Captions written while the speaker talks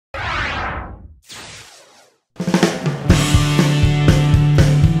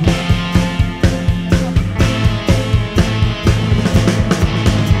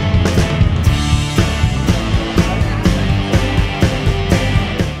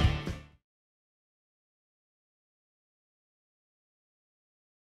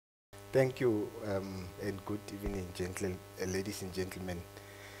Thank you, and good evening, ladies and gentlemen.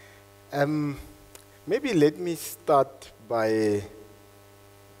 Maybe let me start by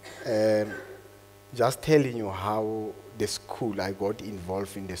um, just telling you how the school, I got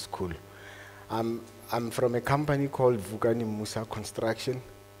involved in the school. I'm from a company called Vukani Musa Construction,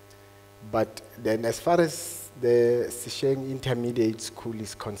 but then as far as the Sisheng Intermediate School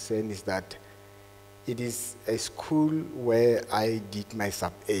is concerned, is that it is a school where I did my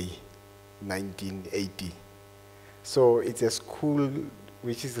sub-A, 1980. So it's a school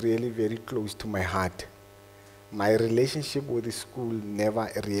which is really very close to my heart. My relationship with the school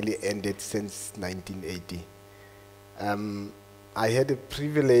never really ended since 1980. I had the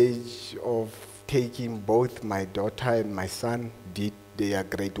privilege of taking both my daughter and my son, did their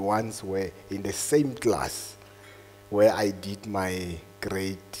grade ones, were in the same class where I did my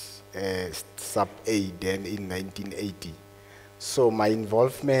grade sub-A then in 1980. So my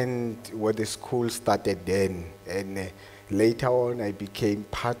involvement with the school started then, and later on I became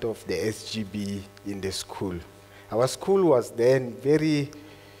part of the SGB in the school. Our school was then we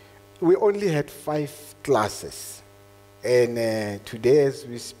only had 5 classes. And today as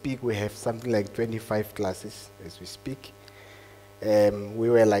we speak, we have something like 25 classes as we speak. We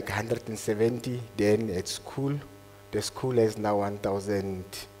were like 170 then at school. The school has now 1,000,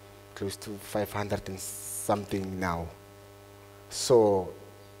 close to 500 and something now. So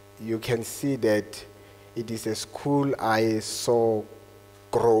you can see that it is a school I saw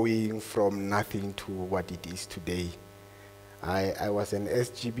growing from nothing to what it is today. I was an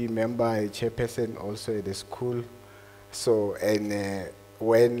SGB member, a chairperson also at the school. So, and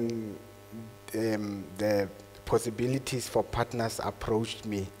when the possibilities for partners approached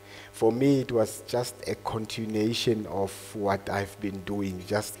me, for me it was just a continuation of what I've been doing,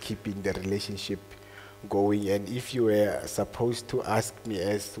 just keeping the relationship going. And if you were supposed to ask me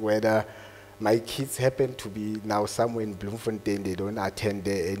as whether my kids happen to be now somewhere in Bloemfontein, they don't attend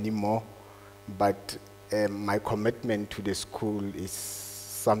there anymore, but my commitment to the school is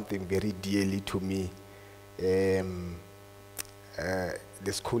something very dearly to me. The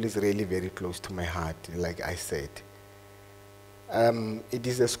school is really very close to my heart, like I said. It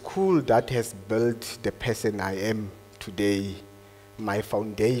is a school that has built the person I am today, my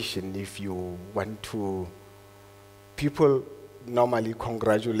foundation, if you want to. People normally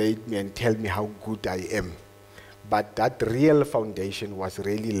congratulate me and tell me how good I am, but that real foundation was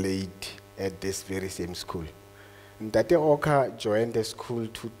really laid at this very same school. Ndate Oka joined the school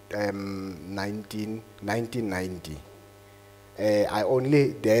to 1990. I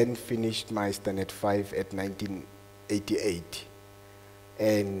only then finished my standard 5 at 1988,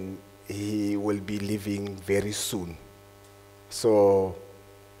 and he will be leaving very soon. So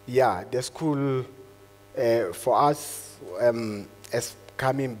yeah, the school for us, as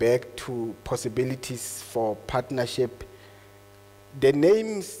coming back to possibilities for partnership, the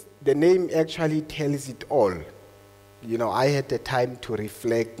name actually tells it all. You know, I had the time to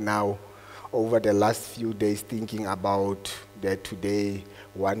reflect now over the last few days, thinking about that today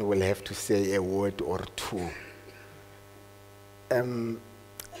one will have to say a word or two.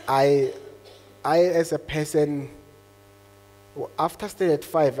 I as a person, after standard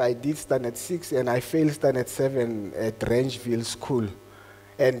 5, I did standard 6 and I failed standard 7 at Rangeville School.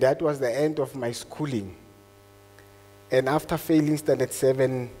 And that was the end of my schooling. And after failing standard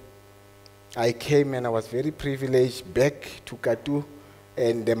 7, I came and I was very privileged back to Kathu,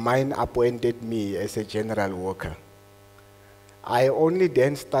 and the mine appointed me as a general worker. I only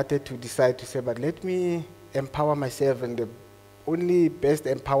then started to decide to say, but let me empower myself, and the only best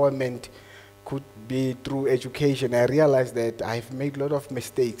empowerment could be through education. I realized that I've made a lot of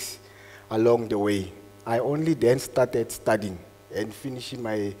mistakes along the way. I only then started studying and finishing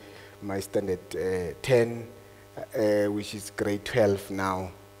my standard 10, which is grade 12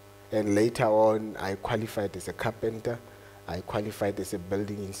 now. And later on, I qualified as a carpenter. I qualified as a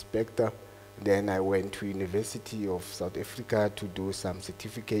building inspector. Then I went to University of South Africa to do some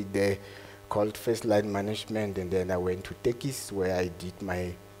certificate there called First Line Management. And then I went to Tekis, where I did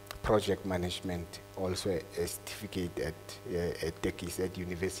my project management, also a certificate at Tekis at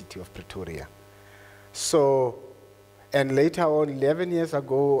University of Pretoria. So, and later on, 11 years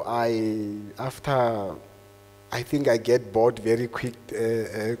ago, I think I get bored very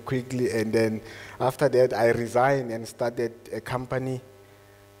quickly, and then after that I resigned and started a company,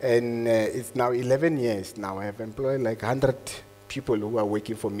 and it's now 11 years now. I have employed like 100 people who are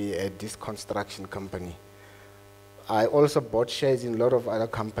working for me at this construction company. I also bought shares in a lot of other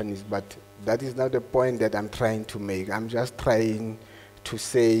companies, but that is not the point that I'm trying to make. I'm just trying to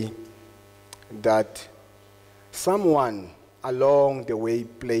say that someone along the way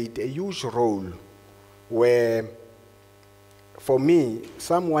played a huge role where, for me,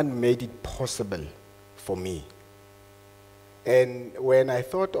 someone made it possible for me. And when I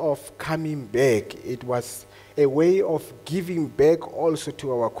thought of coming back, it was a way of giving back also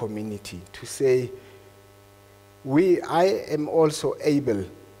to our community, to say, I am also able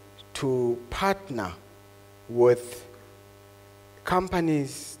to partner with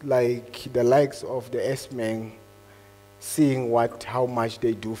companies like the likes of the S-Men, seeing how much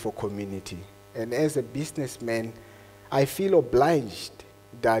they do for community. And as a businessman, I feel obliged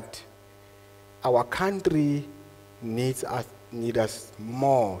that our country needs us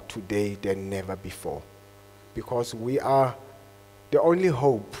more today than never before, because we are the only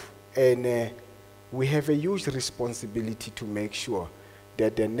hope, and we have a huge responsibility to make sure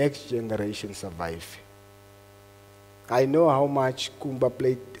that the next generation survive. I know how much Kumba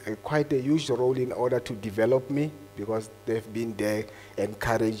played quite a huge role in order to develop me, because they've been there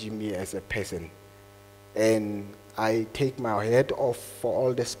encouraging me as a person. And I take my hat off for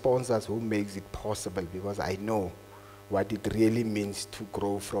all the sponsors who makes it possible, because I know what it really means to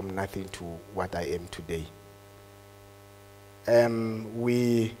grow from nothing to what I am today.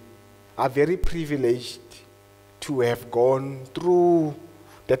 We are very privileged to have gone through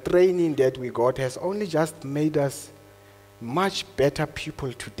the training that we got. Has only just made us much better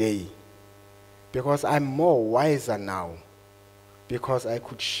people today, because I'm more wiser now, because I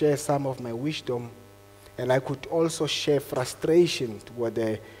could share some of my wisdom, and I could also share frustration with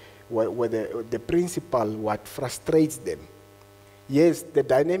the principal, what frustrates them. Yes, the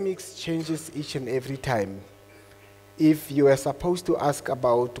dynamics changes each and every time. If you are supposed to ask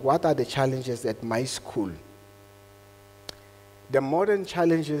about what are the challenges at my school, the modern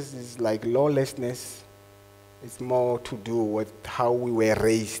challenges is like lawlessness. It's more to do with how we were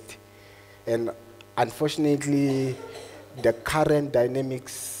raised. And unfortunately, the current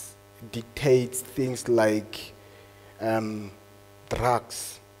dynamics dictates things like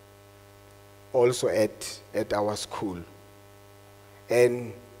drugs also at our school.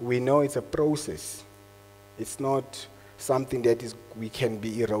 And we know it's a process. It's not something that we can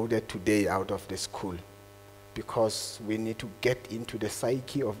be eroded today out of the school, because we need to get into the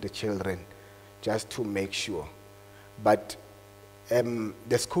psyche of the children just to make sure. But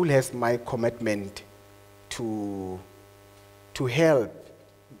the school has my commitment to help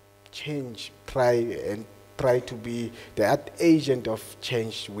change, try to be that agent of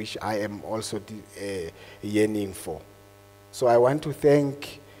change, which I am also yearning for. So I want to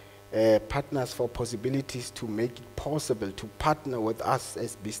thank Partners for Possibilities to make it possible to partner with us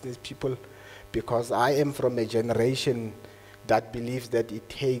as business people, because I am from a generation that believes that it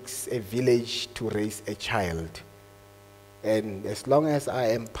takes a village to raise a child. And as long as I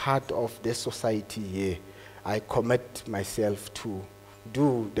am part of this society here, I commit myself to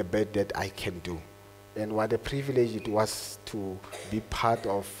do the best that I can do. And what a privilege it was to be part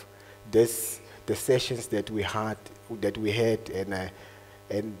of the sessions that we had,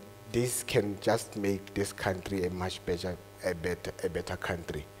 and this can just make this country a much better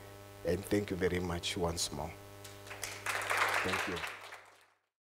country. And thank you very much once more. Thank you.